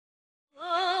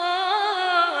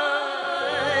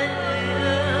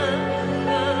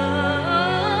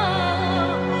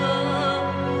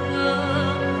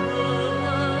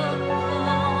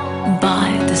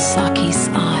Saqi's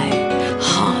eye,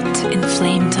 heart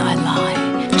inflamed I lie,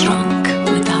 drunk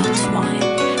without wine,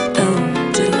 oh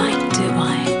delight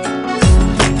divine.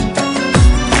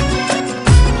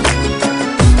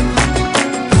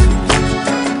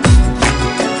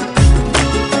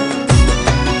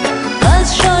 از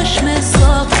چشم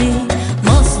ساقی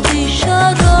مستی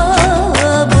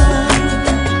شرابم،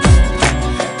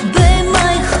 به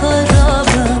می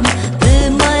خرابم، به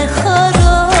می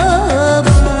خرابم.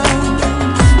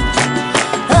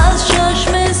 از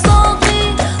چشم ساقی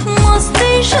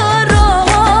مستی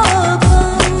شرابم،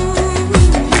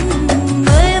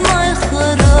 به می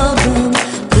خرابم،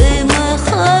 به می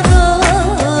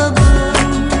خرابم.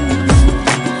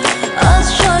 از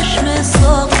چشم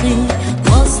ساقی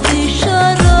مستی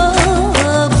شرابم.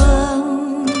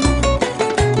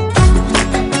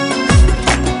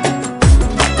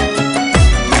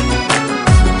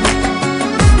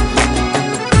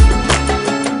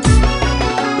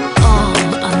 All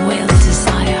unveiled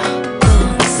desire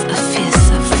burns a fierce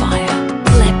of fire.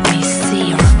 Let me see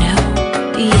or know,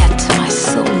 yet my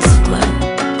soul's aglow.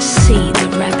 See the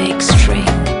Arabic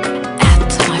string at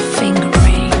my finger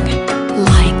ring,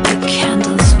 like the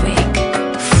candle's wick,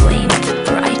 flamed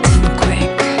bright and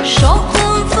quick.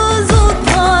 شوقم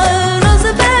فزودتر از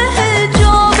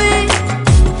بهجابی،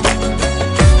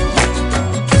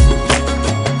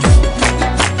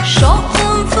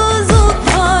 شوقم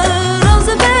فزودتر از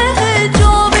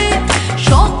بهجابی،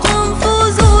 شوقم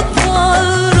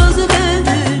فزودتر از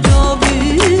بهجابی.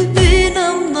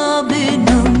 بینم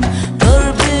نبینم در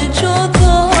به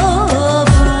جدابم،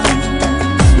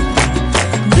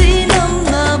 بینم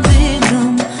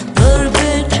نبینم در به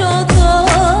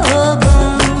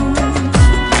جدابم.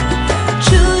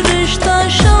 چو رشته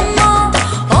شمع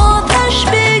آتش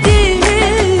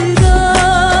بگیرد،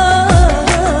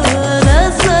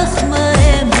 از زخم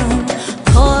من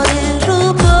کار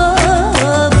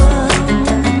ربابم.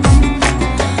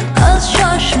 از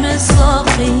چشم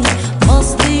ساقی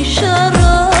مستی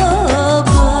شرابم.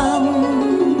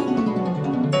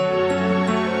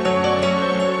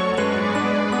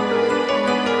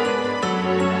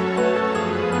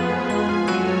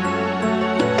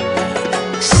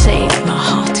 Save my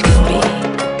heart can be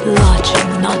larger,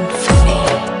 none